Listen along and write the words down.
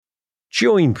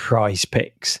Join Prize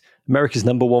Picks, America's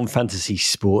 #1 fantasy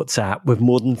sports app with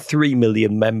more than 3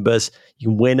 million members. You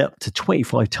can win up to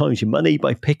 25 times your money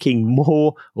by picking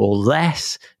more or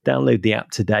less. Download the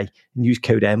app today and use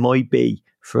code MIB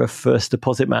for a first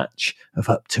deposit match of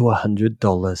up to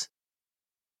 $100.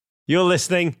 You're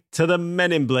listening to the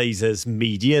Men in Blazers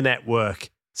Media Network,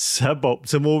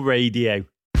 Suboptimal Radio.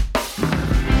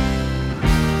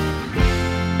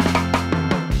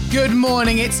 Good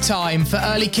morning, it's time for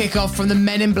early kickoff from the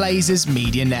Men in Blazers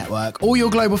Media Network. All your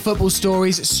global football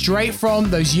stories straight from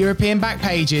those European back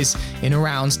pages in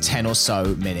around 10 or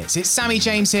so minutes. It's Sammy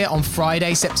James here on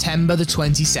Friday, September the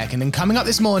 22nd. And coming up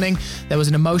this morning, there was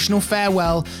an emotional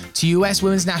farewell to US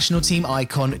women's national team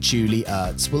icon Julie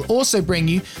Ertz. We'll also bring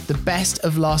you the best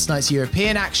of last night's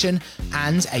European action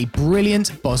and a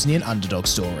brilliant Bosnian underdog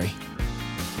story.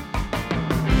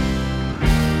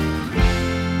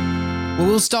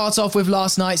 We'll start off with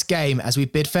last night's game as we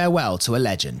bid farewell to a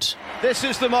legend. This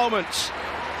is the moment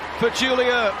for Julie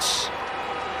Ertz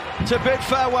to bid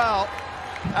farewell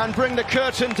and bring the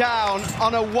curtain down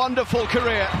on a wonderful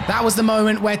career. That was the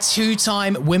moment where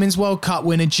two-time Women's World Cup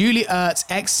winner Julie Ertz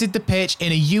exited the pitch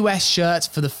in a US shirt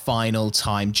for the final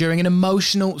time during an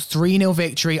emotional 3-0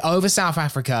 victory over South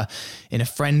Africa in a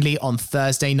friendly on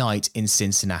Thursday night in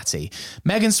Cincinnati.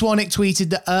 Megan Swanick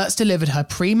tweeted that Ertz delivered her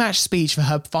pre-match speech for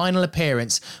her final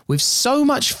appearance with so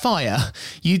much fire,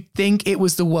 you'd think it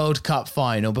was the World Cup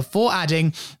final, before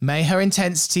adding, "May her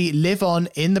intensity live on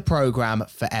in the programme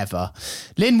forever."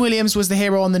 Lynn Williams was the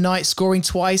hero on the night, scoring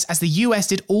twice as the US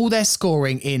did all their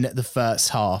scoring in the first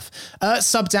half. Ertz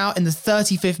subbed out in the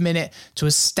 35th minute to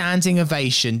a standing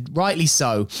ovation, rightly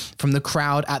so, from the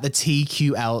crowd at the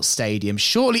TQL Stadium.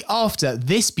 Shortly after,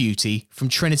 this beauty from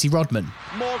Trinity Rodman.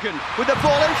 Morgan with the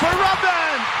ball in for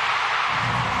Rodman!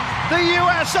 The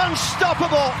US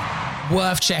unstoppable!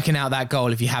 Worth checking out that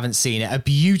goal if you haven't seen it. A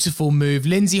beautiful move.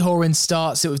 Lindsay Horan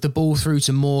starts it with the ball through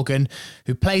to Morgan,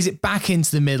 who plays it back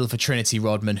into the middle for Trinity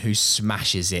Rodman, who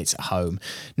smashes it home.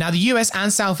 Now, the US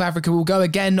and South Africa will go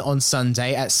again on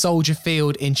Sunday at Soldier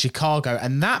Field in Chicago,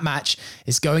 and that match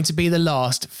is going to be the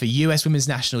last for US women's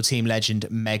national team legend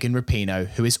Megan Rapinoe,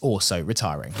 who is also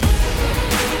retiring.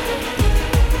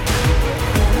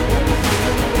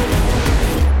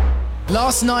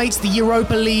 Last night, the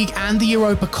Europa League and the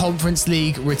Europa Conference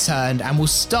League returned, and we'll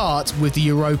start with the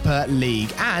Europa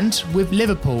League and with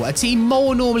Liverpool, a team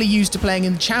more normally used to playing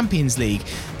in the Champions League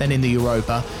than in the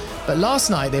Europa. But last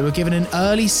night, they were given an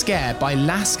early scare by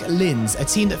Lask Linz, a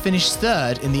team that finished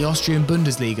third in the Austrian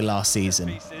Bundesliga last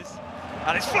season.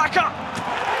 And it's Flacker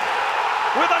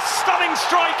with a stunning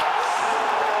strike.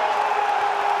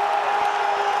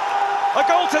 A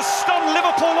goal to stun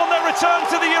Liverpool on their return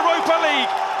to the Europa League.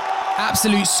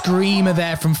 Absolute screamer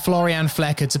there from Florian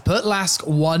Flecker to put Lask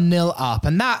 1-0 up,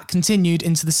 and that continued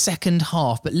into the second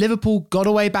half, but Liverpool got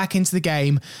away back into the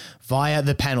game via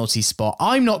the penalty spot.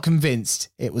 I'm not convinced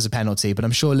it was a penalty, but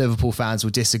I'm sure Liverpool fans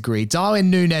will disagree.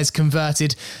 Darwin Núñez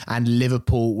converted and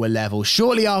Liverpool were level.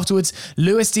 Shortly afterwards,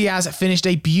 Luis Diaz finished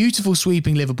a beautiful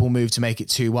sweeping Liverpool move to make it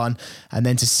 2-1, and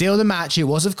then to seal the match, it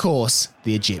was, of course,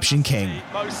 the Egyptian king.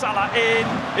 Mo Salah in.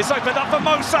 It's opened up for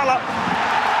Mo Salah.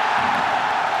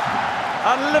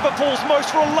 And Liverpool's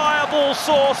most reliable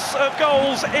source of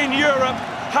goals in Europe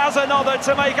has another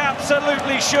to make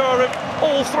absolutely sure of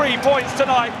all 3 points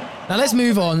tonight. Now let's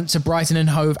move on to Brighton and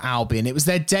Hove Albion. It was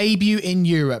their debut in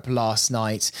Europe last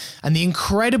night, and the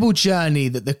incredible journey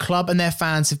that the club and their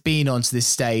fans have been on to this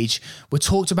stage were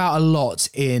talked about a lot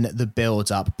in the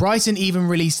build-up. Brighton even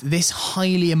released this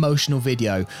highly emotional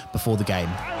video before the game.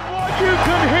 And what you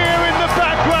can hear in the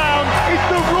background is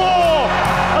the roar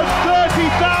of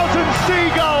 30,000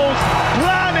 seagulls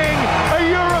planning a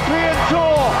European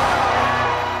tour.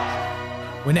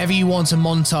 Whenever you want a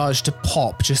montage to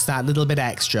pop just that little bit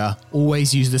extra,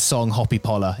 always use the song Hoppy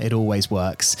Poller. It always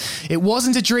works. It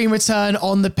wasn't a dream return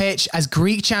on the pitch as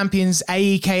Greek champions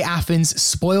AEK Athens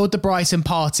spoiled the Brighton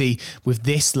party with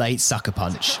this late sucker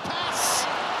punch.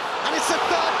 And it's the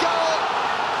third goal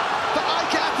for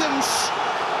AEK Athens.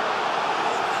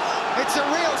 It's a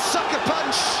real sucker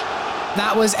punch.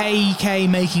 That was AEK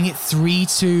making it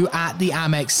 3-2 at the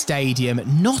Amex Stadium.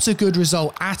 Not a good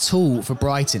result at all for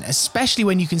Brighton, especially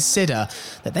when you consider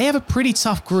that they have a pretty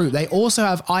tough group. They also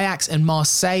have Ajax and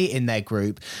Marseille in their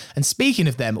group. And speaking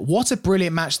of them, what a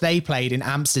brilliant match they played in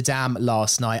Amsterdam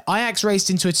last night. Ajax raced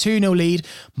into a 2-0 lead.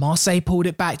 Marseille pulled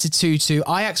it back to 2-2.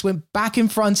 Ajax went back in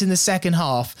front in the second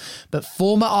half, but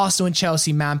former Arsenal and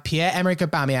Chelsea man Pierre-Emerick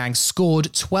Aubameyang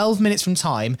scored 12 minutes from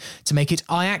time to make it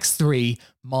Ajax 3,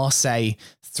 Marseille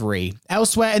 3.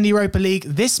 Elsewhere in the Europa League,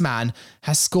 this man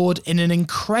has scored in an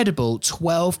incredible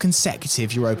 12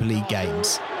 consecutive Europa League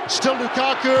games. Still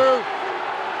Lukaku,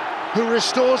 who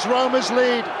restores Roma's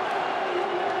lead.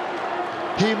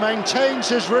 He maintains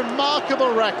his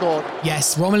remarkable record.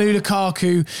 Yes, Romelu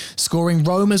Lukaku scoring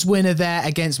Roma's winner there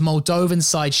against Moldovan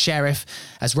side Sheriff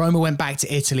as Roma went back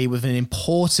to Italy with an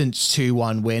important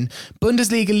 2-1 win.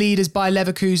 Bundesliga leaders Bayer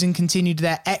Leverkusen continued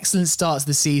their excellent start to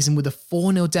the season with a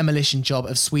 4-0 demolition job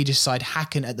of Swedish side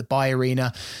Häcken at the Bayer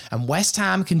Arena. And West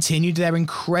Ham continued their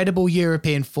incredible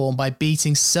European form by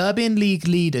beating Serbian league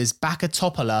leaders Baka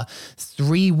Topola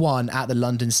 3-1 at the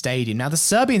London Stadium. Now, the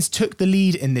Serbians took the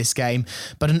lead in this game,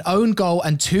 but an own goal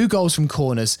and 2 goals from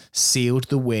corners sealed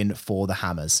the win for the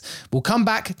Hammers. We'll come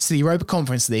back to the Europa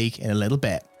Conference League in a little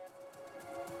bit.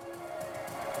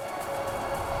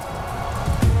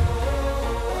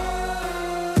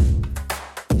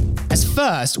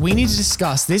 First, we need to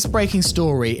discuss this breaking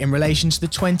story in relation to the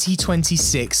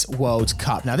 2026 World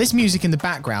Cup. Now, this music in the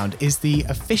background is the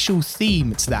official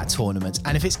theme to that tournament,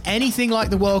 and if it's anything like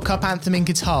the World Cup anthem in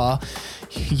Qatar,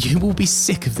 you will be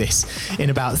sick of this in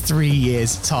about 3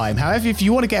 years' time. However, if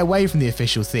you want to get away from the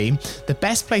official theme, the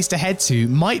best place to head to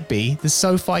might be the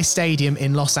SoFi Stadium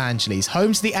in Los Angeles,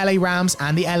 home to the LA Rams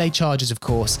and the LA Chargers, of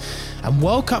course. And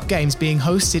World Cup games being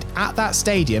hosted at that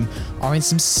stadium are in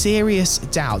some serious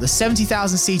doubt. The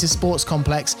 70,000-seater sports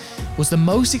complex was the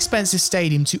most expensive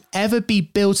stadium to ever be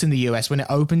built in the US when it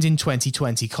opened in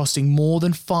 2020, costing more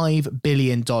than $5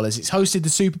 billion. It's hosted the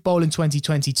Super Bowl in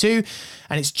 2022,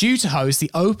 and it's due to host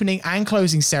the opening and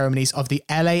closing ceremonies of the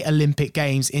LA Olympic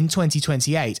Games in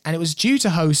 2028, and it was due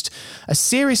to host a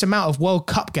serious amount of World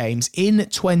Cup games in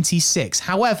 26.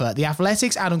 However, The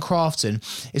Athletic's Adam Crafton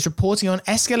is reporting on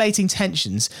escalating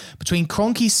tensions between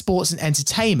Kroenke Sports and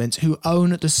Entertainment, who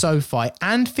own the SoFi,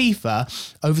 and FIFA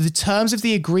over the terms of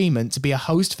the agreement to be a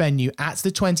host venue at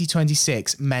the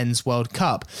 2026 Men's World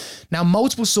Cup. Now,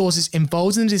 multiple sources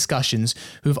involved in the discussions,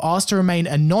 who have asked to remain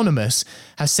anonymous,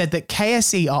 have said that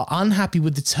KSE are unhappy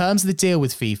with the terms of the deal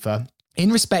with FIFA in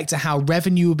respect to how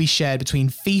revenue will be shared between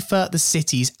FIFA, the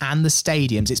cities, and the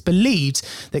stadiums. It's believed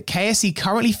that KSE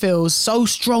currently feels so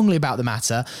strongly about the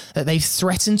matter that they've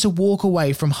threatened to walk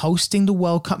away from hosting the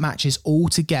World Cup matches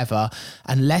altogether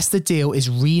unless the deal is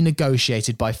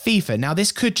renegotiated by FIFA. Now,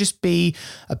 this could just be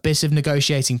a bit of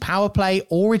negotiating power play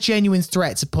or a genuine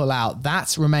threat to pull out.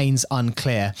 That remains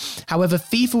unclear. However,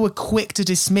 FIFA were quick to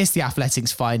dismiss the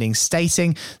Athletics' findings,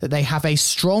 stating that they have a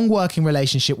strong working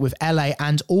relationship with LA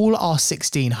and all our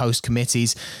 16 host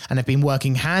committees and have been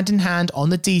working hand in hand on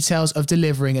the details of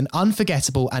delivering an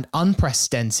unforgettable and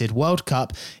unprecedented World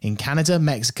Cup in Canada,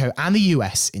 Mexico, and the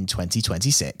US in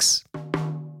 2026.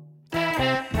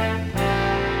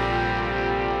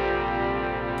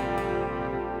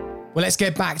 Well, let's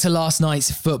get back to last night's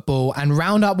football and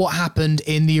round up what happened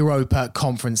in the Europa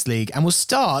Conference League. And we'll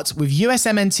start with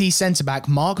USMNT centre-back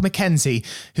Mark McKenzie,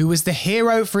 who was the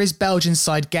hero for his Belgian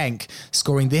side Genk,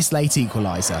 scoring this late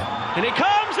equaliser. And it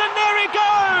comes, and there it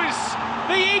goes!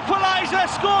 The equaliser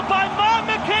scored by Mark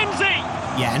McKenzie!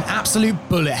 Yeah, an absolute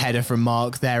bullet header from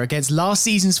Mark there against last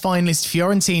season's finalist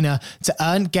Fiorentina to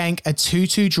earn Genk a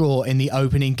 2-2 draw in the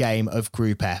opening game of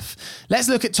Group F. Let's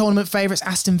look at tournament favourites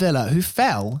Aston Villa, who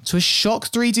fell to a shock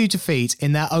 3-2 defeat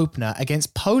in their opener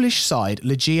against Polish side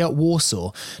Legia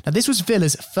Warsaw. Now, this was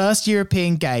Villa's first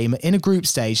European game in a group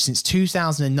stage since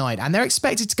 2009, and they're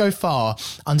expected to go far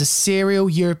under serial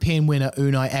European winner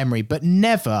Unai Emery, but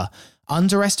never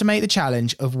underestimate the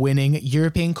challenge of winning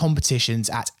European competitions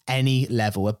at any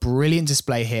level. A brilliant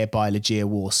display here by Legia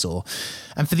Warsaw.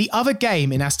 And for the other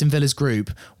game in Aston Villa's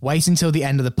group, wait until the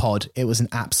end of the pod. It was an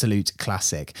absolute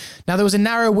classic. Now, there was a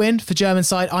narrow win for German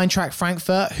side Eintracht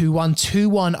Frankfurt, who won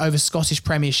 2-1 over Scottish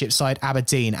Premiership side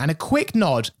Aberdeen. And a quick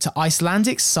nod to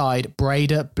Icelandic side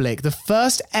Breda Blik, the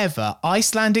first ever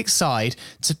Icelandic side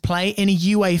to play in a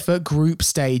UEFA group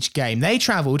stage game. They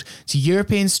travelled to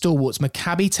European stalwarts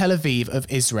Maccabi Tel Aviv of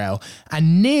Israel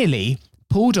and nearly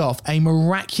pulled off a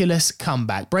miraculous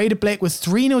comeback. Breda Blik were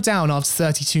 3-0 down after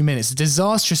 32 minutes, a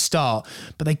disastrous start,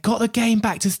 but they got the game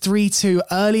back to 3-2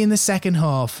 early in the second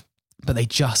half, but they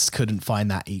just couldn't find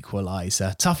that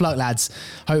equaliser. Tough luck, lads.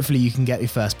 Hopefully you can get your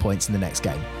first points in the next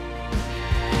game.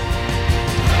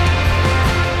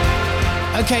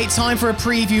 Okay, time for a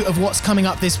preview of what's coming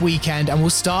up this weekend, and we'll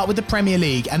start with the Premier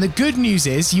League. And the good news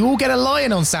is you all get a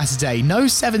lion on Saturday. No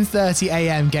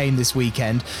 7:30am game this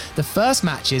weekend. The first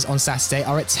matches on Saturday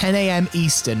are at 10am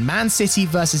Eastern. Man City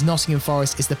versus Nottingham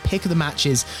Forest is the pick of the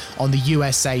matches on the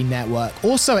USA Network.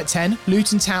 Also at 10,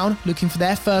 Luton Town looking for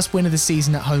their first win of the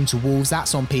season at home to Wolves.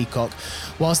 That's on Peacock.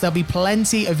 Whilst there'll be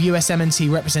plenty of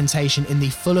USMNT representation in the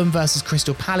Fulham versus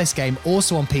Crystal Palace game,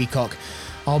 also on Peacock.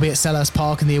 I'll be at Selhurst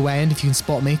Park in the away end if you can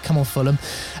spot me. Come on, Fulham.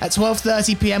 At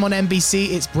 12:30pm on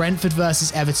NBC, it's Brentford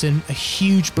versus Everton. A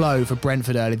huge blow for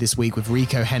Brentford early this week with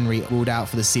Rico Henry ruled out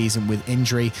for the season with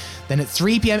injury. Then at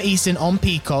 3pm Eastern on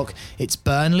Peacock, it's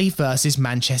Burnley versus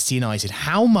Manchester United.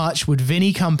 How much would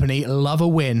Vinny Company love a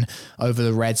win over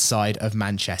the red side of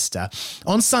Manchester?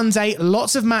 On Sunday,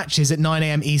 lots of matches at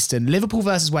 9am Eastern. Liverpool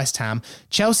versus West Ham,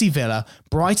 Chelsea Villa,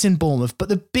 Brighton Bournemouth. But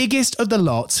the biggest of the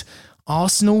lot,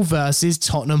 Arsenal versus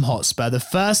Tottenham Hotspur, the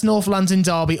first North London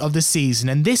derby of the season,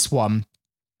 and this one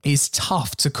is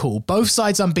tough to call. Both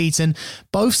sides unbeaten,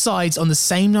 both sides on the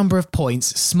same number of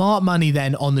points. Smart money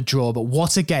then on the draw, but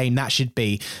what a game that should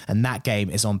be, and that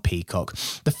game is on Peacock.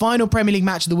 The final Premier League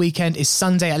match of the weekend is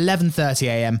Sunday at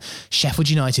 11:30am, Sheffield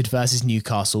United versus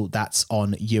Newcastle. That's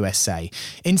on USA.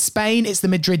 In Spain, it's the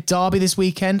Madrid derby this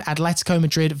weekend, Atletico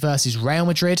Madrid versus Real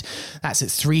Madrid. That's at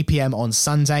 3pm on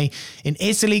Sunday. In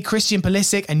Italy, Christian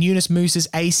Pulisic and Yunus Musa's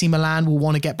AC Milan will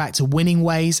want to get back to winning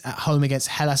ways at home against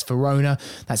Hellas Verona.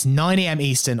 That's 9am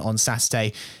Eastern on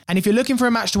Saturday. And if you're looking for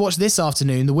a match to watch this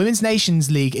afternoon, the Women's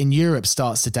Nations League in Europe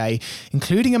starts today,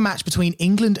 including a match between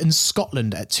England and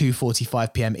Scotland at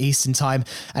 2:45pm Eastern time.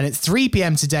 And at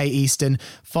 3pm today Eastern,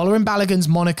 following Balogun's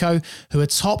Monaco, who are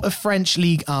top of French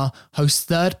Ligue 1, host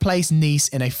third place Nice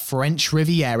in a French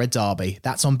Riviera derby.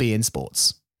 That's on beIN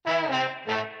Sports.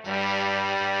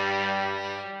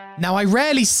 Now, I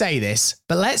rarely say this,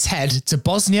 but let's head to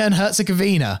Bosnia and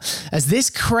Herzegovina, as this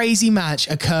crazy match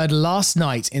occurred last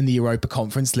night in the Europa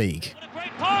Conference League. What a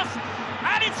great pass,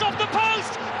 and it's off the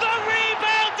post. The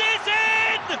rebound is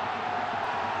in.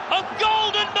 A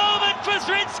golden moment for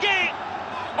Zrinski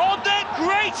on their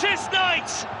greatest night.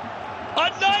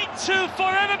 A night to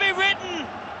forever be written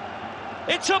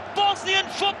into Bosnian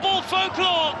football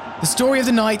folklore. The story of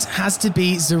the night has to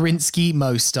be Zrinski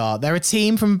Mostar. They're a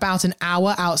team from about an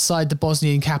hour outside the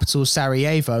Bosnian capital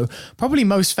Sarajevo, probably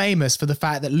most famous for the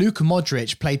fact that Luka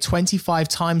Modric played 25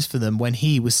 times for them when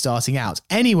he was starting out.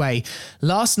 Anyway,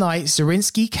 last night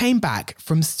Zrinski came back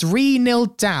from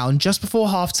 3-0 down just before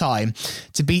half-time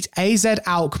to beat AZ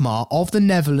Alkmaar of the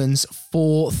Netherlands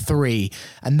 4-3.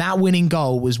 And that winning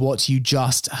goal was what you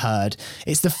just heard.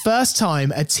 It's the first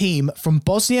time a team from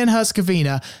Bosnia and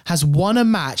Herzegovina has won a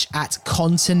match at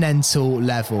continental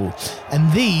level.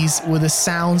 And these were the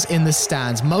sounds in the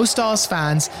stands. Most Ars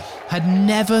fans had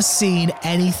never seen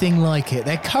anything like it.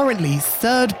 They're currently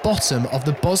third bottom of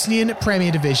the Bosnian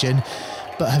Premier Division,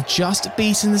 but have just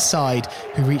beaten the side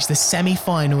who reached the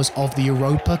semi-finals of the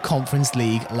Europa Conference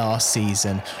League last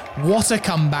season. What a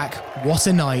comeback, what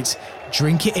a night.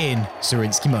 Drink it in,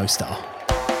 Zrinski Mostar.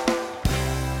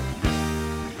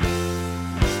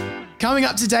 Coming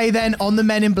up today then on the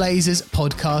Men in Blazers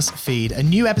podcast feed, a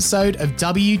new episode of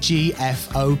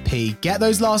WGFOP. Get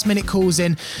those last minute calls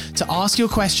in to ask your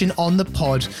question on the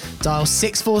pod. Dial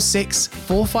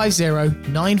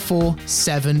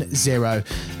 646-450-9470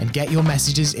 and get your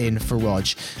messages in for Rog.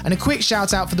 And a quick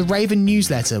shout out for the Raven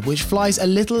newsletter, which flies a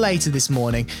little later this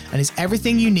morning and is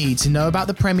everything you need to know about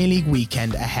the Premier League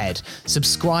weekend ahead.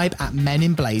 Subscribe at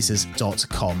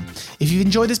meninblazers.com. If you've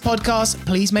enjoyed this podcast,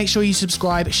 please make sure you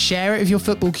subscribe, share it with your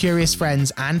football curious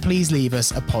friends, and please leave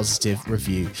us a positive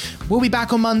review. We'll be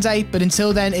back on Monday, but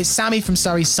until then, it's Sammy from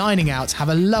Surrey signing out. Have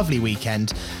a lovely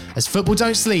weekend, as football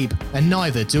don't sleep, and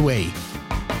neither do we.